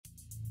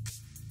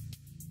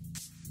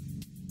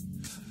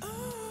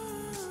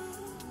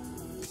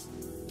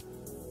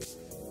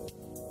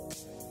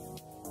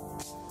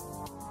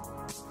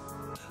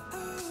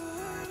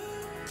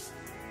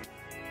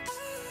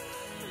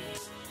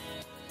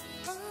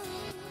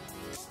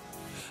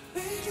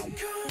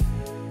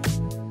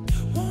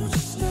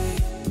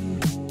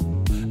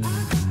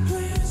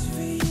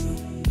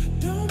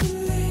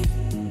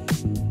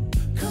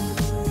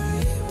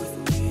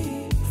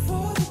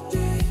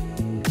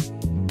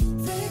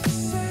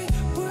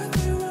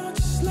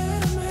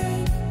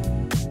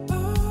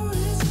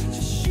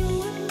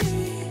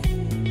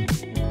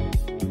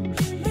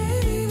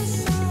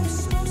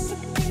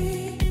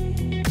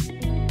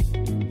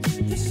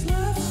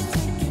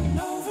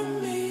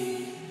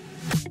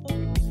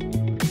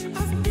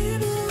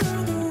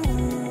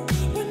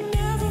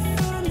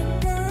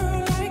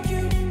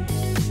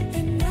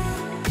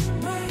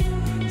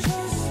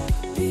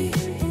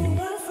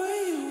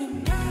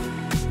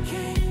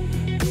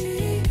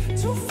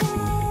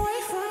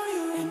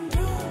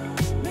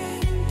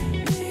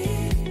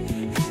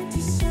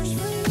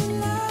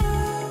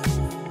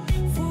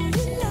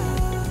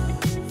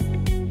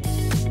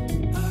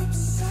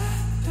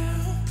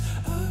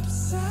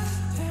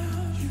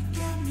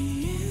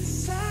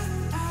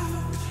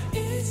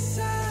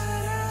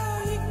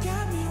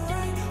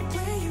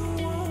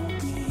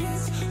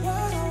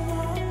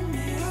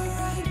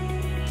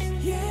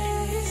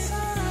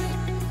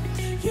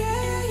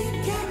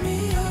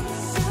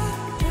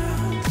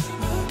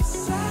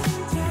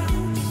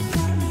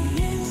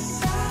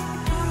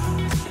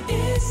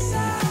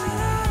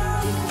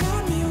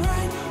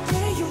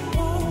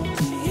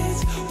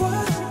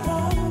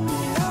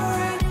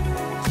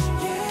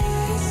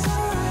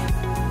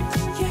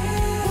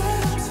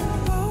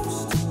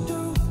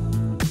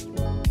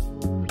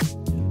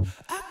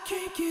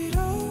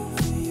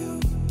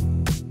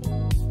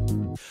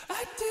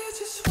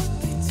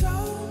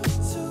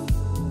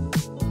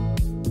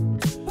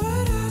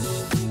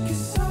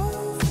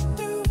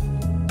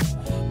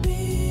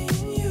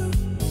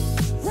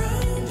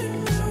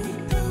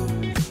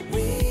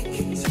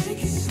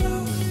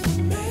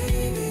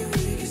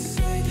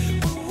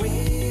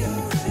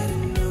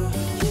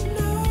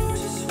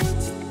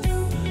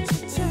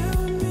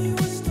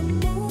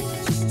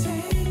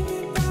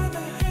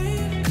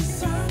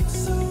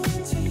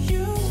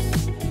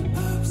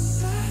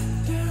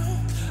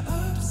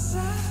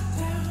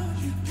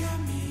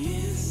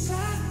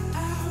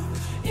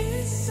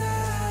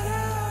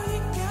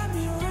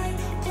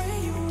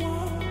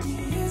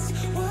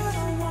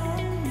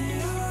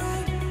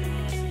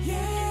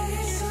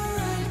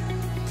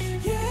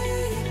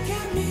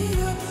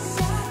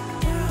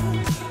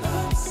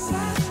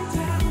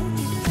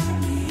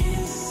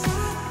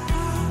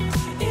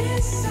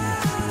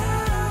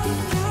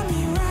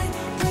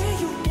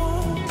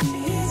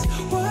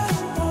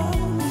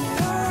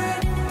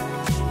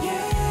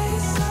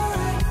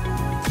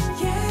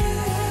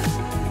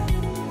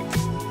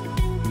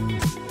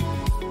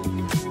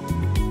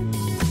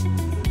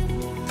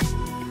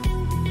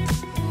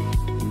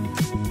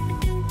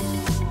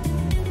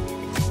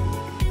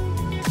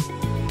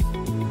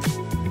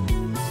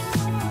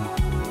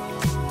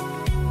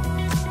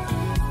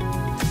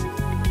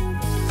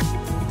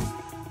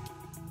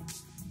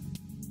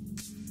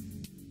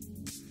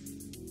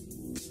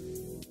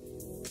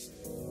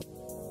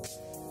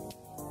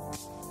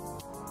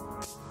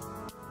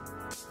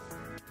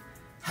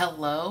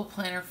Hello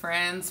planner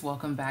friends,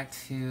 welcome back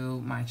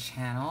to my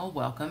channel.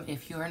 Welcome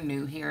if you are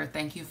new here,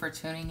 thank you for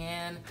tuning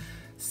in.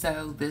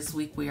 So this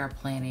week we are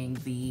planning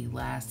the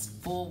last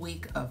full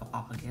week of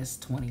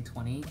August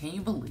 2020. Can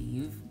you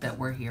believe that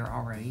we're here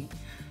already?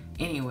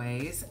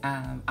 Anyways,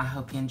 I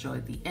hope you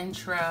enjoyed the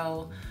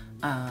intro.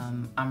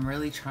 I'm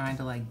really trying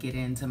to get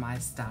into my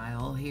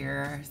style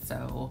here,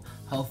 so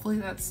hopefully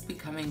that's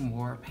becoming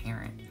more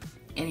apparent.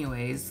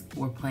 Anyways,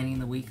 we're planning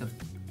the week of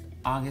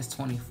August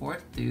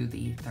 24th through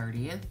the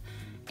 30th,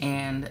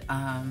 and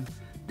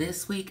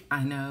this week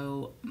I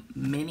know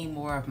many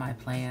more of my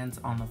plans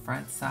on the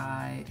front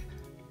side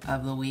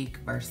of the week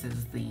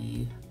versus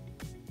the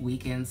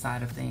weekend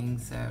side of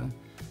things, so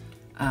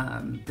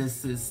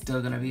this is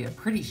still going to be a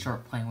pretty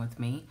short plan with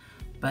me,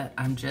 but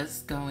I'm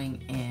just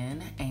going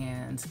in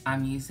and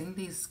I'm using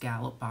these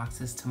scallop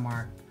boxes to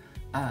mark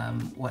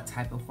what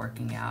type of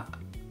working out,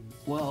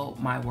 well,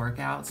 my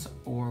workouts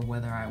or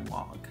whether I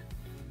walk.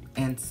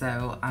 And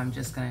so I'm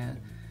just gonna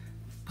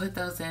put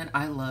those in.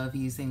 I love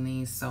using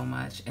these so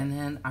much. And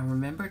then I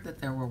remembered that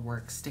there were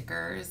work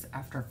stickers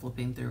after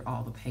flipping through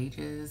all the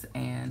pages,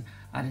 and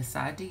I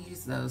decided to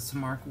use those to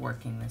mark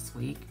working this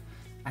week.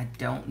 I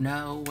don't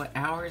know what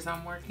hours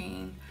I'm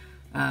working.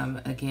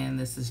 Again,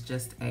 this is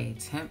just a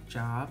temp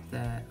job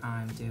that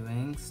I'm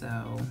doing,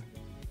 so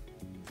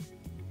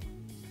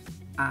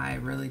I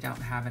really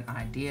don't have an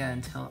idea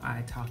until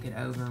I talk it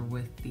over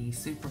with the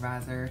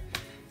supervisor.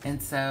 And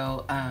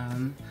so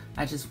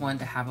I just wanted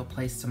to have a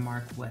place to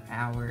mark what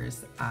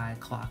hours I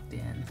clocked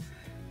in.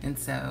 And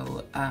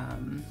so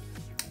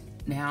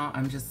now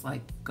I'm just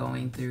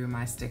going through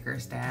my sticker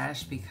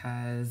stash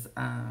because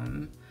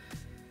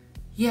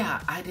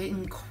yeah, I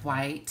didn't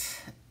quite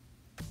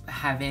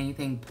have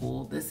anything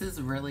pulled. This is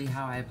really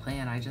how I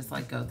plan. I just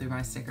go through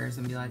my stickers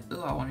and be like,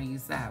 ooh, I want to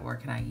use that. Where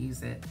can I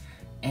use it?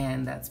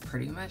 And that's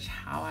pretty much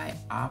how I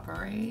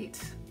operate.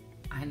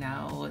 I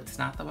know it's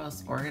not the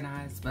most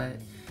organized, but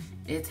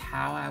it's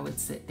how I would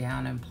sit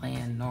down and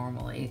plan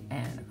normally,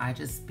 and I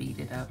just speed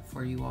it up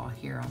for you all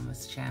here on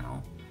this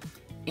channel.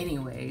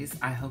 Anyways,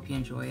 I hope you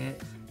enjoy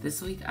it.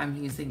 This week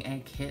I'm using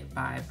a kit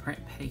by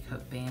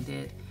Petticoat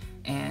Bandit,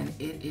 and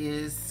it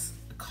is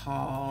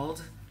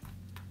called,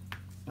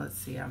 let's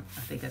see, I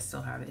think I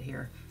still have it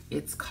here.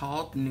 It's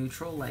called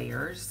Neutral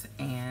Layers,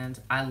 and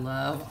I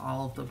love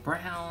all of the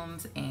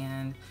browns,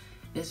 and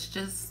it's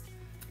just,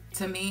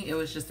 to me, it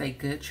was just a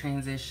good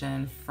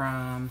transition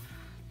from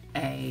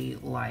a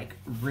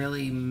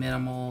really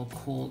minimal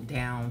cooled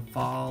down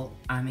fall,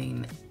 I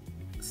mean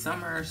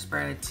summer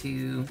spread,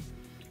 to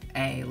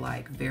a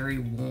very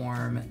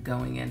warm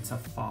going into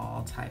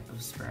fall type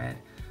of spread,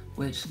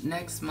 which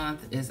next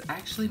month is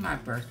actually my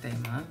birthday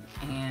month,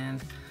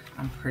 and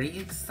I'm pretty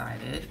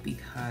excited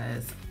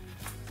because,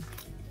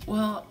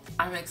 well,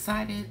 I'm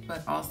excited,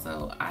 but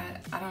also I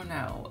don't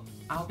know,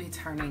 I'll be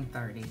turning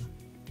 30.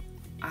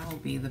 I will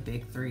be the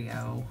big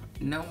 3-0,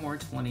 no more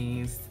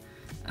 20s.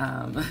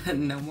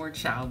 No more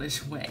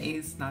childish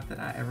ways. Not that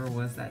I ever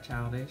was that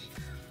childish.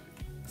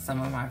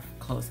 Some of my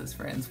closest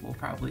friends will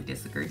probably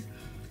disagree.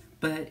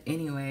 But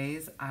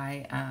anyways,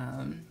 I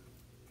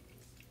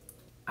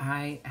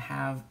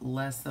have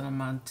less than a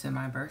month to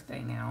my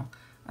birthday now.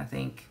 I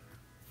think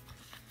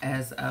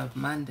as of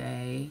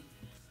Monday,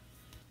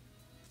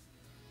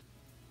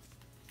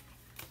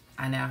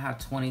 I now have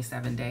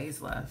 27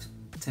 days left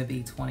to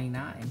be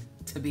 29,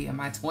 to be in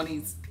my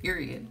 20s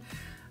period.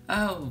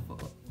 Oh,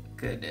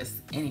 goodness.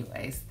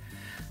 Anyways,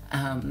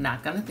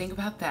 not gonna think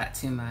about that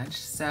too much.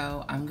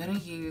 So I'm gonna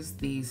use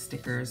these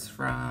stickers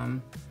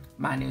from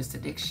my newest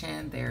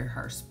addiction. They're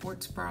her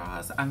sports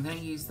bras. I'm gonna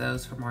use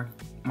those for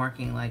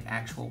marking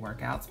actual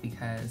workouts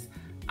because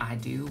I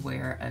do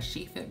wear a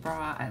She Fit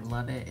bra. I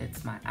love it.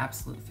 It's my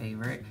absolute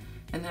favorite.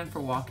 And then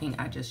for walking,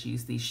 I just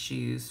use these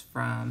shoes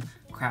from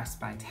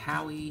By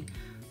Thaowie.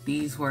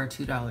 These were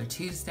 $2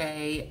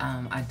 Tuesday.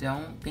 I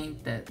don't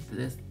think that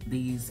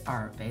these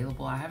are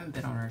available. I haven't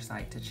been on her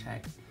site to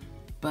check,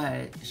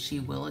 but she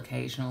will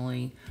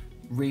occasionally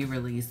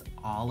re-release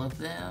all of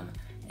them,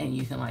 and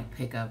you can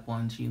pick up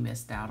ones you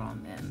missed out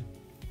on then.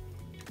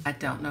 I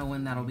don't know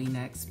when that'll be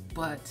next,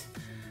 but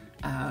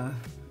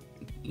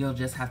you'll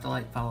just have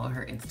to follow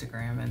her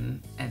Instagram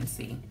and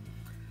see.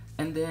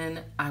 And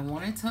then I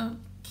wanted to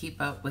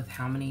keep up with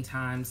how many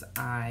times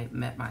I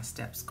met my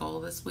steps goal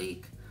this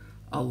week,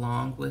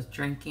 along with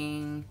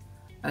drinking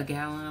a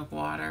gallon of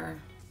water.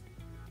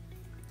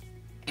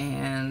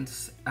 And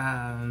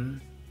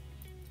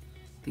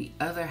the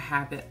other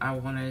habit I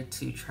wanted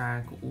to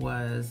track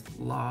was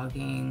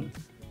logging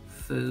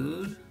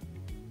food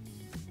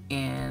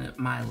in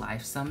my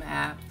LifeSum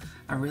app.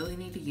 I really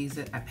need to use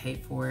it. I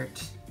paid for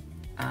it.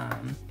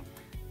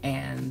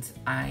 And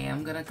I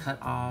am gonna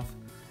cut off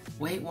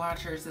Weight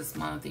Watchers this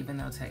month, even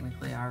though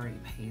technically I already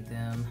paid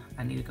them.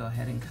 I need to go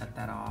ahead and cut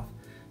that off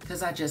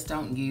because I just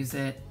don't use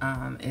it.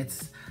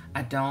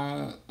 I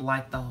don't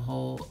like the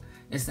whole,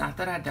 it's not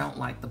that I don't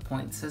like the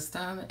point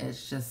system,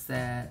 it's just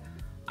that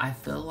I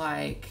feel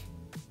like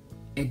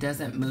it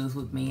doesn't move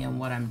with me and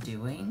what I'm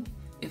doing,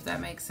 if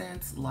that makes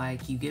sense.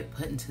 You get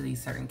put into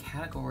these certain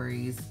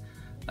categories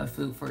of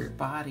food for your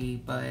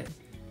body, but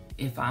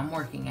if I'm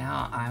working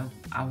out,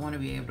 I want to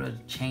be able to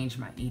change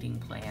my eating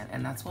plan.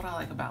 And that's what I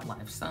like about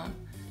Lifezone,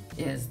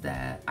 is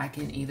that I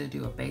can either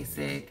do a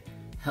basic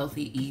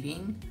healthy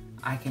eating,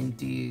 I can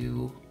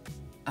do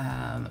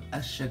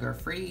a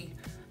sugar-free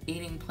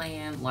eating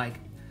plan. Like,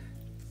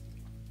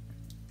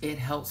 it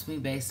helps me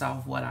based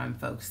off what I'm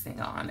focusing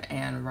on.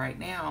 And right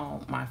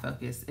now, my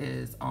focus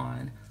is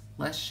on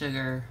less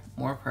sugar,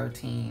 more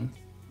protein,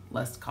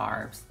 less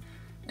carbs.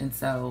 And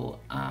so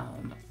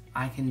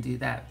I can do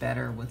that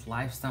better with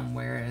Lifestyle,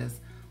 whereas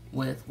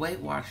with Weight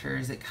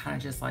Watchers, it kind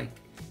of just like,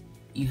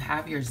 you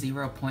have your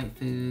 0-point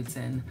foods,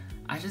 and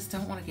I just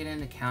don't want to get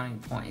into counting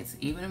points.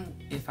 Even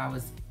if I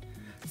was,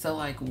 so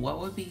like, what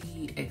would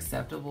be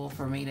acceptable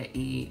for me to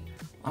eat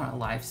on a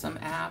Lifestyle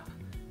app?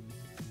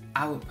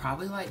 I would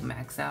probably like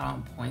max out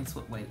on points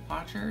with Weight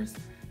Watchers,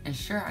 and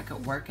sure, I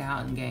could work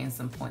out and gain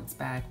some points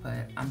back,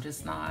 but I'm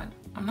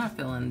not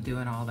feeling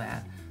doing all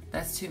that.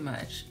 That's too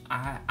much.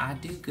 I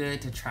do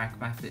good to track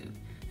my food,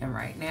 and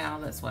right now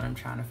that's what I'm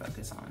trying to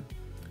focus on.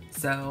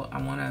 So I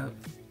want to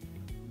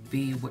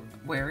be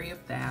wary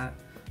of that.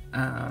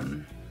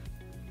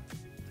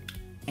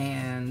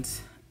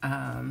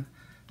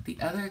 The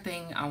other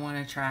thing I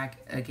want to track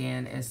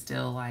again is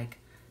still like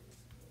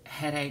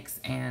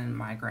headaches and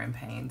migraine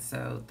pain.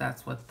 So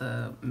that's what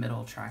the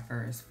middle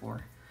tracker is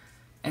for.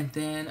 And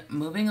then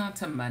moving on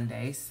to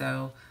Monday.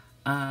 So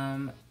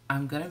I'm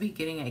going to be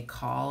getting a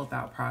call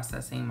about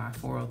processing my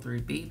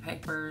 403B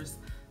papers.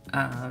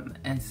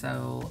 And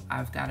so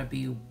I've got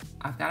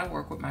to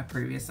work with my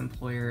previous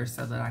employer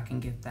so that I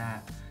can get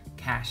that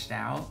cashed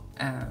out.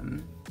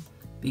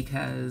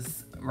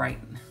 Because right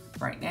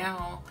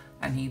now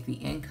I need the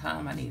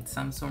income, I need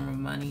some sort of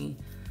money,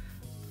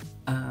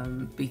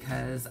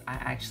 because I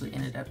actually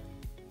ended up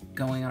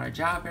going on a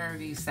job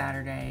interview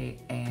Saturday,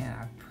 and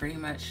I pretty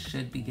much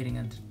should be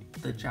getting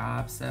the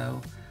job.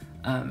 So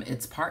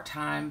it's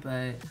part-time,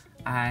 but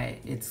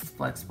it's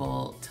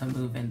flexible to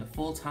move into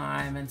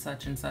full-time and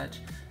such.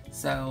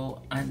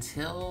 So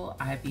until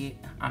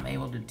I'm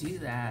able to do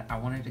that, I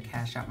wanted to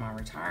cash out my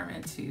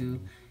retirement to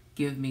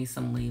give me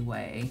some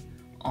leeway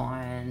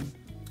on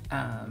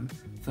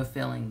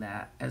fulfilling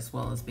that, as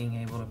well as being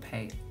able to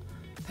pay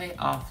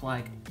off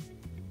like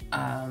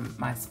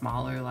my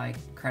smaller like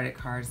credit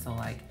cards, so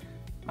like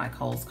my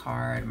Kohl's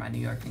card, my New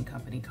York and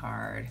Company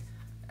card,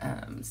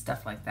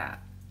 stuff like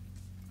that.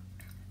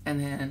 And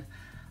then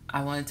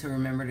I wanted to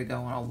remember to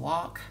go on a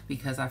walk,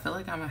 because I feel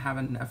like I'm gonna have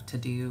enough to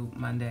do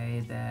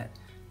Monday that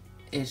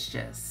it's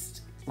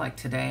just like,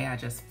 today I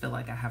just feel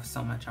like I have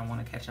so much I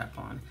want to catch up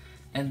on.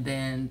 And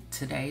then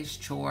today's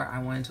chore,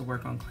 I wanted to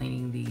work on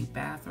cleaning the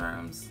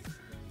bathrooms,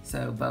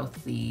 so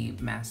both the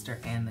master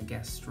and the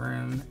guest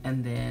room,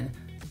 and then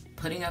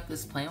putting up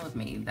this plan with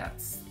me.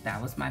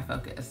 That was my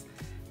focus.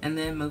 And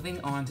then moving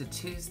on to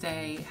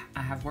Tuesday,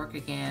 I have work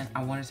again.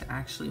 I wanted to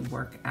actually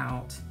work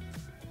out.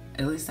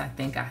 At least I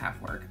think I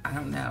have work. I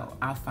don't know.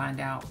 I'll find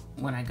out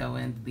when I go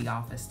into the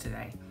office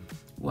today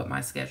what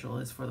my schedule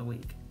is for the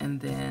week. And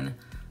then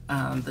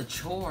the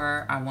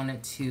chore I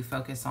wanted to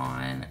focus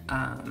on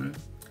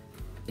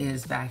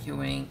is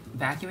vacuuming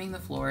the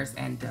floors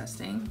and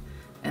dusting.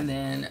 And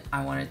then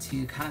I wanted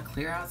to kind of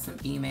clear out some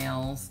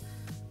emails,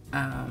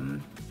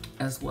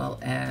 as well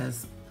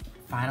as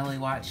finally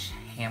watch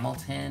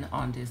Hamilton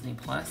on Disney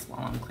Plus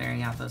while I'm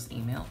clearing out those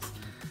emails.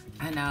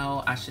 I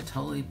know I should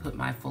totally put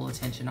my full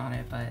attention on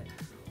it, but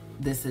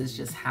this is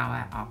just how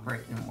I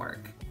operate and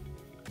work.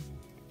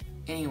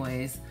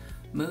 Anyways,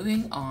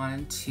 moving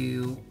on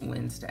to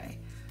Wednesday.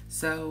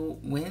 So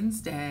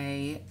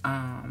Wednesday,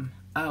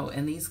 oh,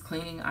 and these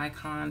cleaning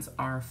icons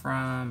are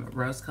from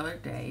Rose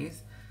Colored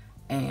Daze,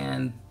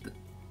 and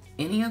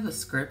any of the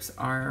scripts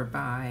are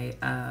by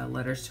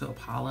Letters to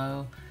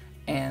Apollo,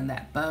 and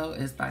that bow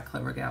is by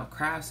Clever Gal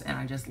Crafts, and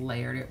I just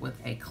layered it with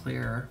a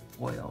clear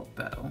foil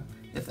bow,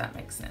 if that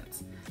makes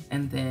sense.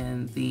 And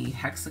then the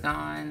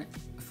hexagon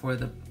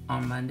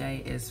on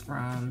Monday is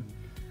from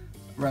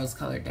Rose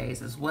Colored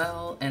Daze as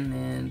well, and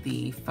then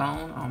the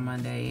phone on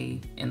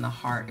Monday in the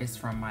heart is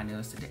from My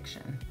Newest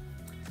Addiction.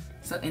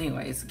 So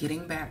anyways,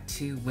 getting back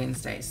to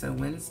Wednesday. So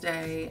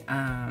Wednesday,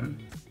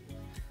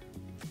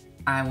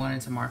 I wanted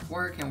to mark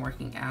work and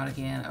working out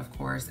again, of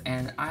course,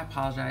 and I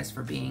apologize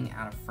for being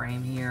out of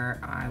frame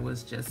here. I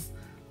was just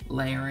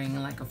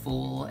layering like a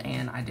fool,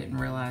 and I didn't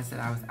realize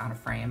that I was out of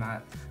frame.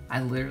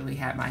 I literally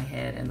had my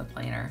head in the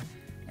planner.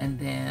 And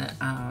then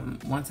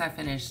once I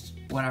finished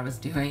what I was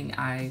doing,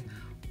 I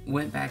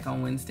went back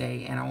on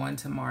Wednesday, and I wanted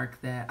to mark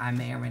that I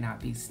may or may not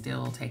be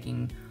still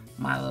taking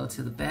Milo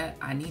to the vet.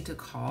 I need to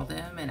call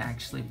them and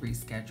actually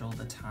reschedule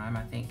the time.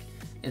 I think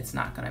it's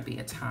not going to be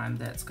a time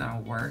that's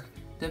going to work.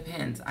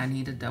 Depends. I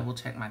need to double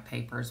check my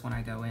papers when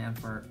I go in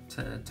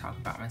to talk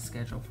about my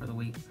schedule for the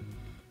week.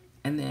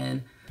 And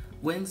then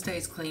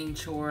Wednesday's clean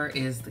chore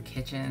is the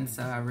kitchen,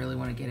 so I really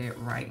want to get it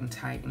right and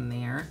tight in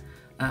there.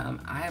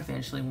 I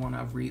eventually want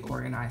to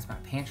reorganize my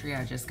pantry.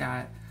 I just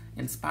got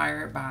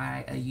inspired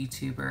by a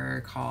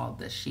YouTuber called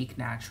The Chic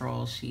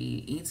Natural.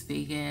 She eats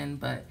vegan,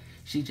 but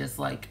she just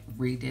like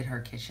redid her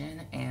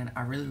kitchen, and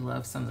I really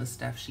love some of the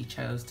stuff she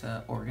chose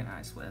to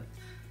organize with.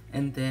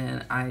 And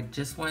then I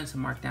just wanted to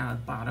mark down at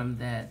the bottom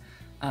that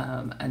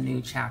a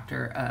new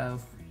chapter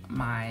of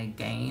my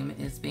game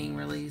is being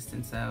released,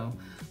 and so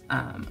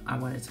I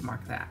wanted to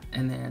mark that.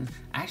 And then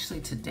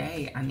actually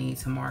today I need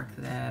to mark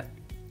that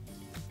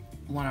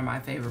one of my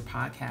favorite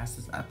podcasts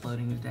is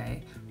uploading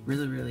today.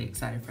 Really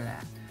excited for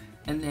that.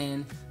 And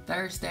then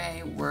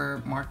Thursday we're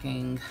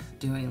marking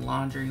doing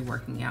laundry,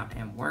 working out,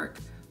 and work.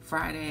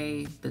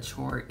 Friday the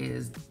chore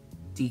is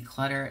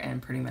declutter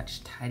and pretty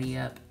much tidy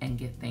up and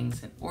get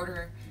things in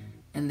order.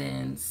 And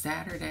then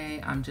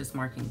Saturday I'm just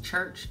marking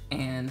church,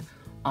 and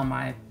on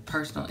my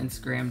personal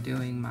Instagram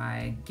doing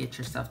my get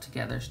yourself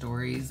together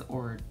stories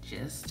or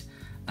gist.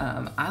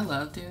 I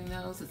love doing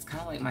those. It's kind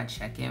of like my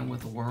check-in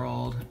with the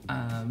world,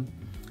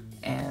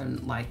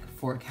 and like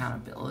for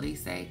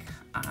accountability's sake,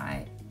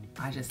 I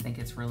just think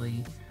it's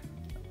really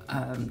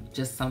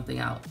just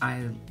something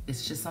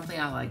it's just something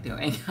I like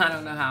doing. I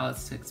don't know how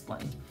else to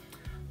explain.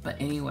 But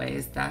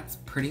anyways, that's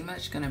pretty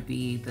much gonna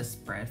be the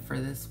spread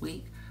for this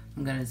week.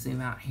 I'm gonna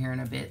zoom out here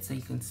in a bit so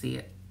you can see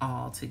it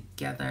all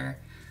together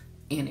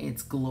in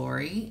its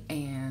glory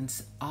and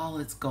all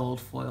its gold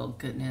foil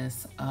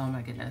goodness. Oh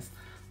my goodness.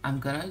 I'm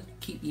gonna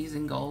keep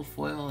using gold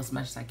foil as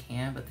much as I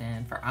can, but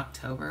then for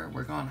October,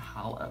 we're going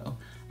hollow.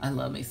 I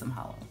love me some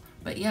hollow.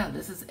 But yeah,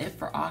 this is it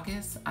for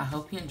August. I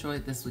hope you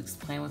enjoyed this week's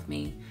plan with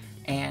me.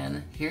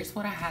 And here's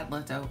what I had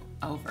left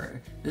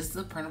over. This is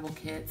a printable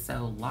kit,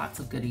 so lots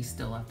of goodies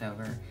still left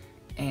over.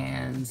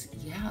 And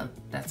yeah,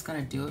 that's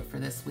gonna do it for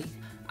this week.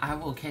 I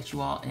will catch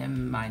you all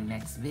in my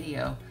next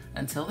video.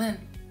 Until then,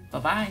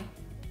 bye-bye.